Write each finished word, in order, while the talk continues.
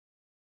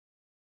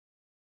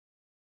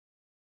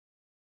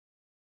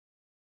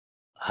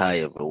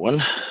Hi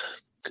everyone.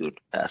 Good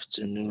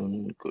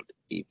afternoon, good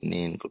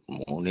evening,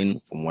 good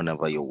morning from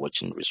whenever you're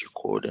watching this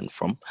recording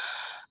from.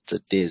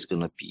 Today is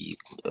gonna be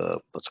a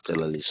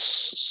particularly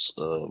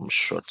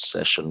short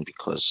session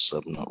because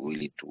I'm not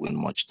really doing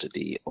much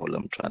today. All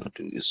I'm trying to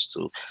do is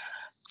to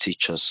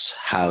teach us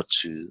how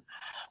to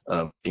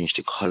change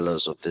the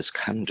colors of this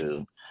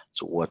candle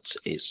to what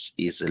is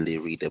easily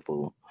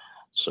readable.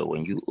 So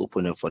when you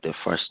open it for the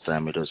first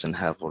time, it doesn't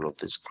have all of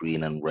this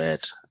green and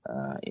red,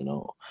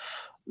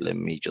 let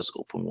me just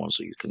open one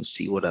so you can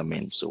see what I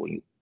mean. So when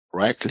you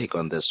right click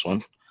on this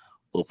one,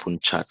 open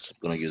chat, I'm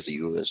going to use the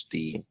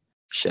USD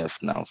chef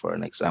now for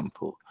an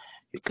example.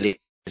 You click,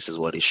 this is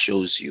what it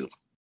shows you.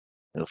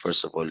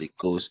 First of all, it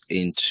goes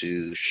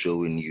into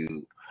showing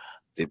you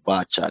the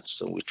bar chart.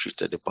 So we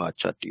treated the bar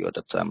chart the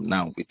other time.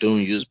 Now we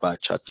don't use bar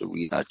chart to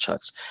read our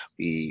charts.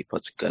 We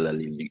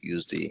particularly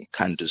use the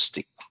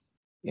candlestick,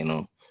 you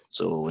know.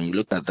 So when you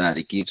look at that,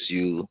 it gives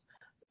you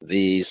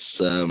these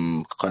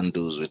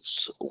candles with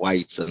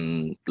white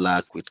and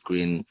black with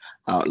green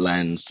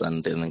outlines,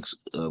 and then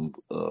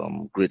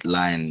grid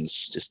lines.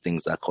 These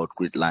things are called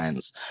grid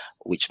lines,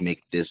 which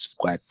make this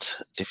quite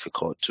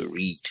difficult to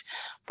read.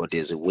 But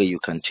there's a way you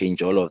can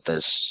change all of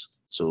this.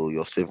 So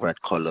your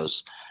favorite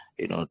colors,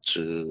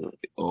 to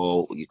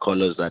all the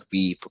colors that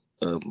we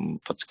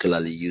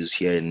particularly use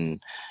here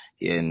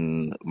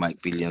in Mike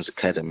Billions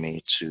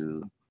Academy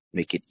to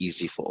make it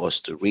easy for us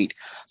to read.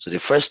 So the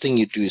first thing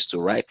you do is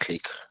to right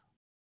click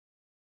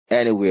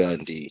anywhere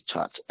on the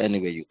chart,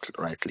 anywhere you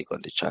right click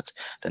on the chart,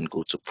 then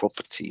go to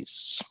properties.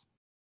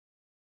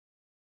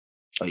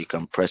 Or you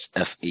can press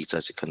F8,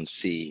 as you can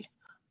see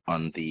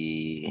on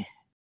the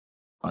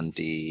right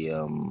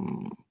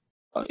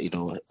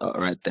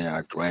there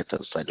at the right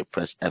hand side, you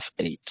press F8.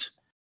 I'm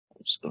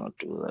just gonna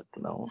do that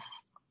now.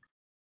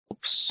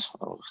 Oops,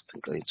 I was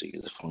going to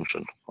use the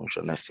function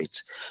F8.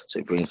 So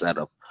it brings that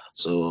up.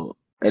 So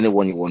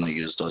anyone you want to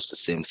use does the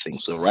same thing.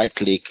 So right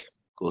click,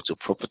 go to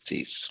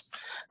properties,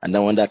 and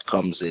then when that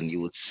comes in, you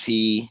would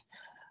see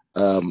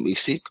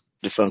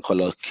different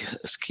color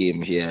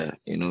scheme here.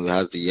 We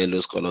have the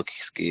yellow color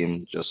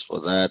scheme just for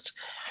that.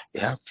 We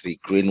have the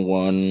green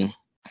one,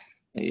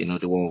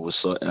 the one we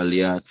saw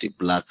earlier, the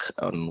black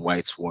and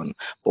white one,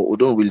 but we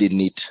don't really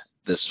need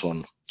this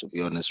one, to be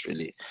honest.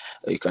 Really,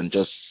 you can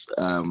just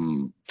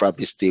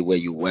probably stay where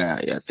you were.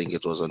 I think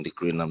it was on the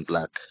green and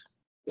black.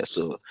 Yeah,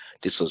 so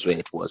this was where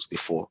it was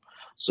before.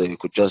 So you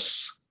could just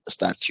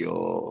start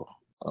your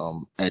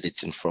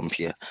editing from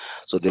here.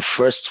 So the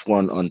first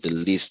one on the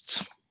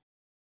list,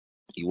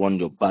 you want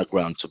your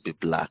background to be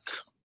black.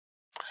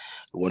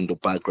 You want the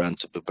background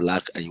to be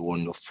black, and you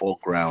want your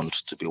foreground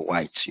to be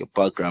white. Your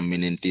background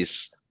meaning this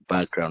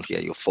background here,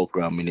 your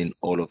foreground meaning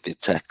all of the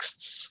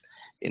texts.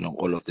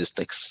 All of these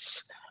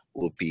texts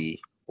will be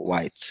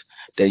white.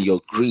 Then your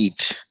grid,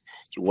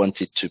 you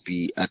want it to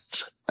be at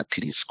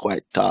least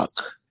quite dark.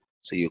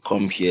 So you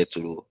come here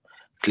to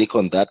click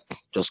on that.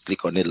 Just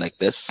click on it like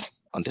this,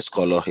 on this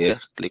color here.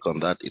 Click on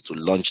that. It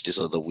will launch this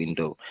other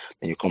window.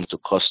 Then you come to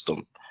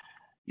custom.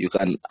 You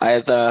can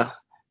either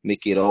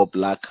make it all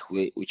black,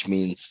 which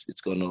means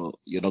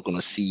you're not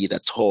gonna see it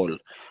at all,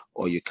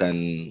 or you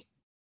can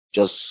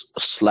just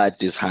slide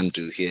this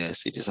handle here.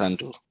 See this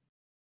handle?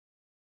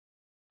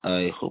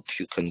 I hope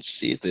you can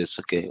see this.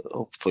 Okay,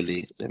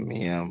 hopefully, let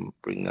me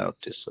bring out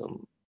this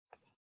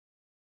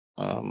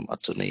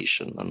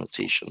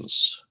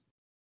annotations.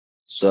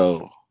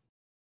 So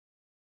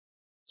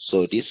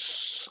this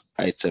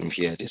item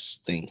here, this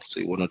thing. So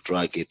you want to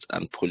drag it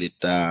and pull it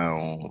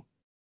down.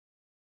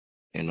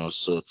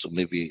 So to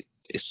maybe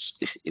it's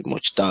a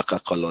much darker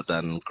color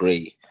than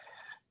gray,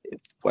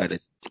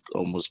 quite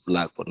almost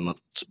black, but not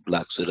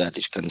black, so that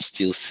you can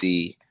still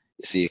see.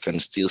 See, you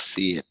can still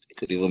see it. You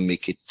could even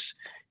make it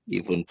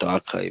even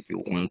darker if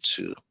you want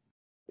to.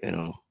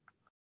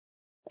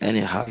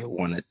 Anyhow you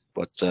want it.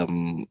 But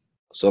some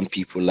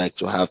people like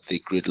to have the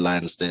grid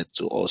lines there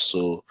to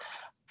also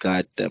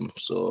guide them.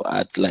 So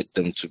I'd like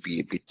them to be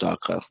a bit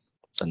darker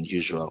than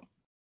usual.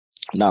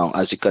 Now,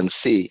 as you can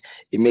see,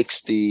 it makes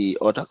the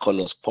other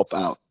colors pop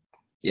out.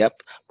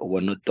 Yep, but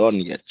we're not done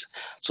yet.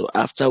 So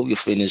after we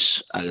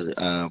finish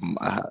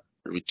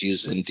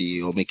reducing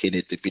or making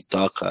it a bit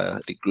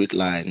darker, the grid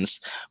lines,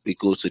 we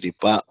go to the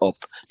bar up.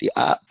 The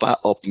bar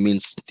up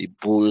means the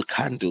bull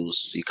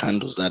candles, the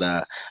candles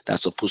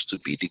that's supposed to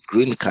be the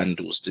green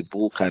candles, the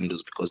bull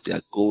candles, because they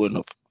are going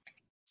up.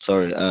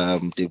 Sorry,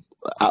 the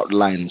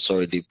outline.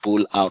 Sorry, the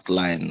bull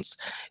outlines.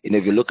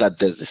 If you look at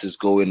this, this is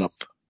going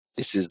up.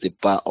 This is the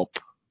bar up.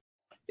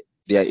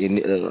 They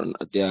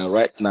are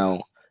right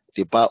now.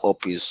 The bar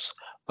up is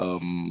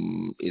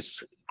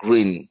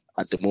green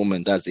at the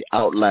moment. That's the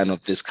outline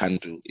of this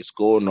candle. It's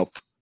going up.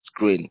 It's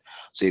green.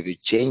 So if you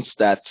change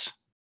that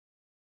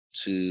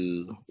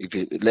if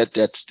you let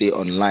that stay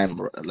online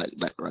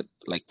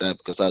like that,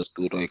 because that's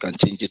good, or you can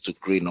change it to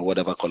green or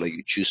whatever color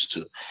you choose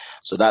to.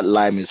 So that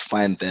lime is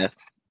fine there.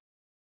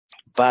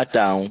 Bar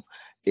down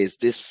is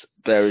this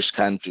bearish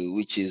candle,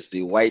 which is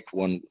the white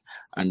one,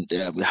 and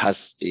it has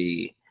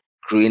a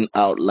green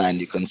outline.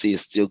 You can see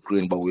it's still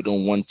green, but we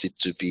don't want it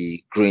to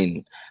be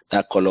green.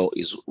 That color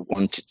is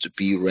wanted to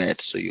be red.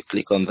 So you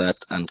click on that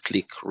and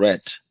click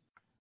red.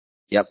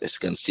 Yep, as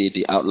you can see,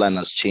 the outline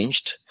has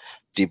changed.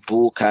 The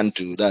bull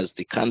candle, that's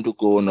the candle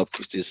going up,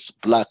 it is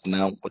black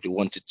now, but you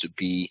want it to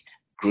be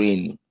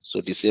green.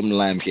 So the same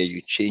lime here,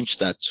 you change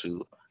that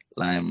to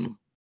lime.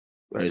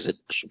 Where is it?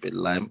 It should be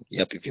lime.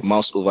 Yep, if you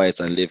mouse over it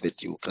and leave it,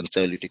 you can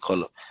tell you the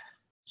color.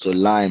 So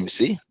lime,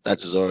 see, that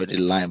is already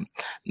lime.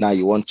 Now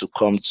you want to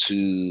come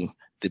to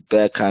the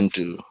bear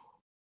candle,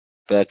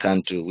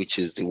 which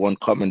is the one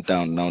coming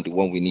down now, the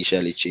one we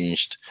initially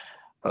changed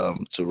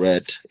to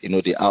red. You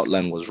know, the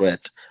outline was red.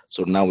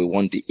 So now we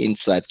want the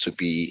inside to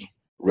be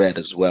red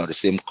as well, the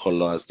same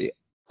color as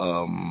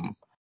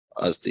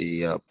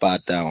the bar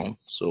down.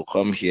 So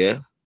come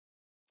here,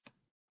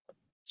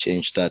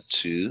 change that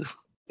to,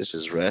 this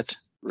is red,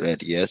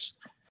 yes.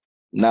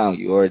 Now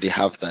you already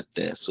have that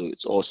there, so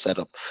it's all set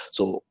up.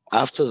 So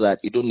after that,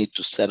 you don't need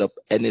to set up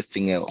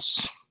anything else.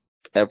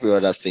 Every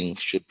other thing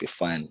should be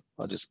fine.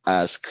 Or just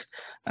ask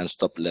and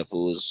stop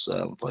levels,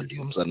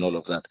 volumes, and all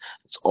of that.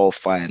 It's all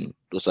fine.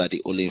 Those are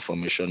the only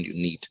information you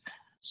need.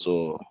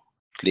 So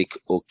click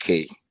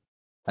OK,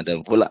 and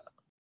then voila,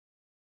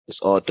 it's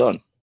all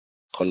done.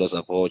 Colors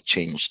have all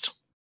changed.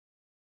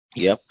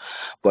 Yep.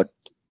 But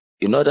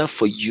in order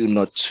for you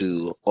not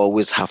to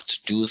always have to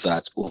do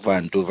that over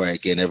and over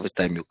again every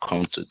time you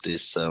come to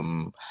this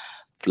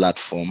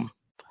platform,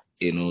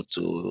 you know,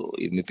 to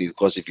maybe,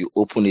 because if you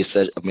open a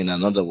search,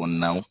 another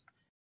one now,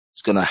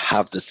 it's gonna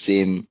have the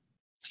same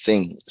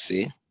thing.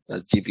 See,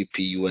 that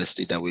GBP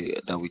USD that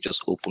we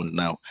just opened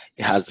now,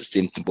 it has the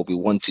same thing, but we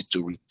want it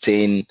to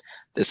retain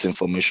this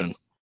information,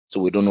 so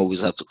we don't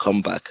always have to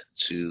come back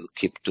to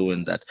keep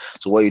doing that.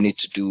 So what you need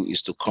to do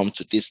is to come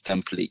to this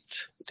template.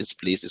 This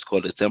place is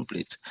called a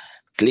template.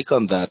 Click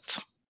on that,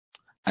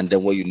 and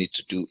then what you need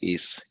to do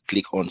is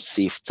click on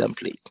Save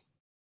Template.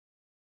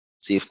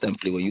 Save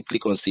Template. When you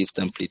click on Save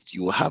Template,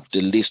 you will have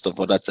the list of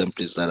other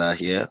templates that are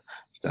here.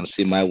 You can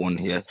see my one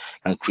here,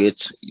 and create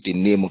the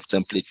name of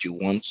template you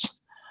want.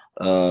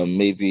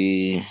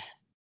 Maybe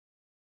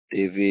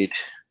David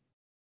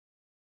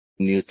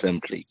new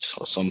template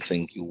or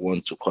something you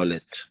want to call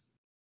it.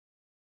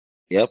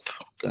 Yep,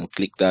 you can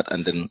click that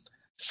and then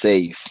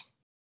save.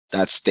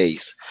 That stays.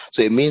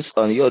 So it means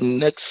on your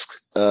next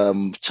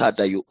chart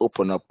that you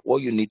open up,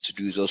 what you need to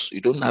do is just,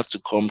 you don't have to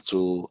come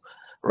to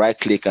right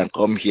click and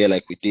come here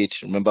like we did.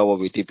 Remember what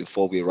we did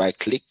before? We right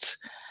clicked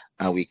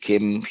and we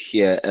came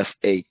here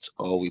F8,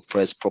 or we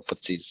pressed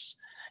properties,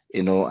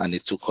 you know, and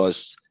it took us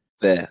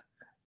there.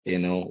 You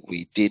know,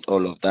 we did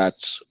all of that.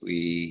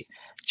 We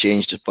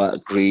changed the bar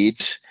grid.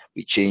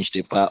 We changed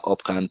the bar up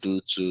candle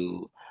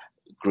to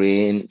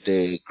green,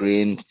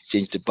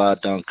 change the bar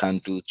down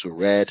candle to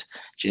red,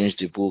 change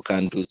the bull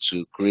candle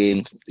to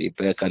green, the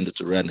bear candle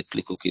to red, and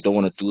click OK. You don't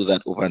want to do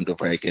that over and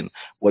over again.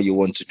 What you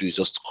want to do is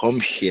just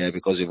come here,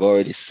 because you've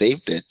already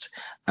saved it,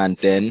 and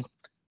then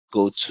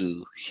go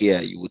to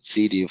here. You would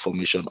see the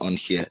information on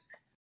here.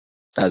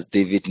 That's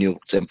David new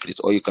template,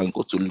 or you can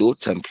go to load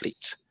template,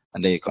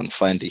 and then you can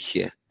find it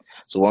here.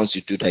 So once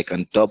you do that, you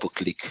can double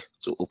click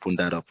to open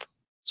that up.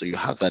 So you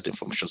have that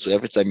information. So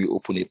every time you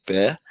open a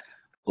pair,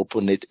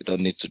 open it, you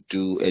don't need to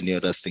do any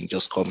other thing.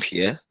 Just come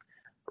here,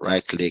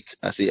 right click.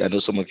 I know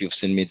some of you have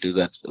seen me do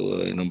that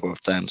a number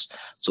of times.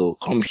 So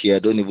come here,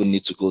 don't even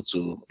need to go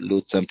to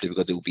load template,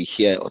 because it will be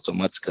here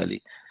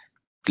automatically.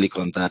 Click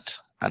on that,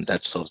 and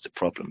that solves the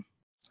problem.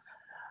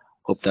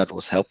 Hope that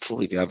was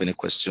helpful. If you have any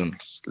questions,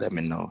 let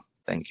me know.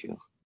 Thank you.